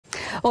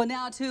Well,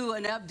 now to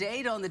an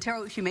update on the Terre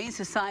Haute Humane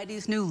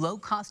Society's new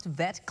low-cost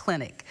vet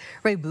clinic.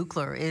 Ray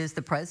Buchler is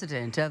the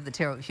president of the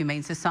Terre Haute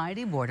Humane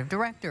Society Board of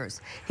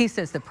Directors. He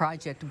says the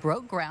project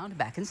broke ground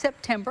back in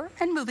September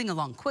and moving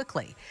along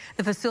quickly.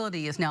 The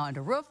facility is now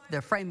under roof.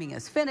 The framing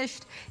is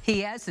finished.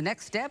 He adds the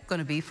next step going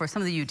to be for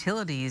some of the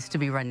utilities to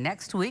be run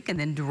next week and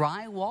then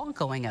drywall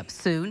going up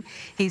soon.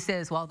 He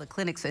says while the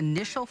clinic's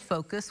initial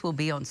focus will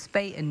be on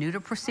spay and neuter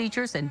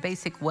procedures and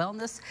basic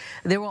wellness,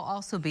 there will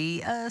also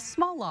be a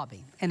small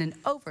lobby and an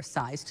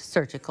oversized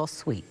surgical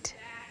suite.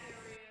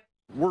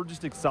 We're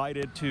just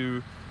excited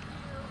to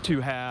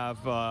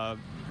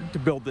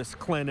build this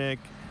clinic.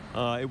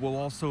 It will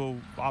also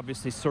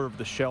obviously serve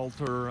the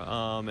shelter,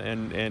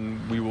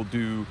 and we will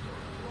do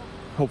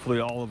hopefully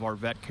all of our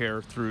vet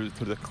care through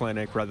the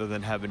clinic rather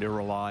than having to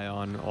rely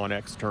on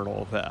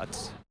external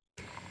vets.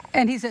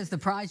 And he says the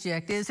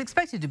project is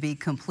expected to be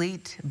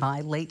complete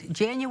by late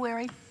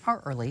January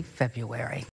or early February.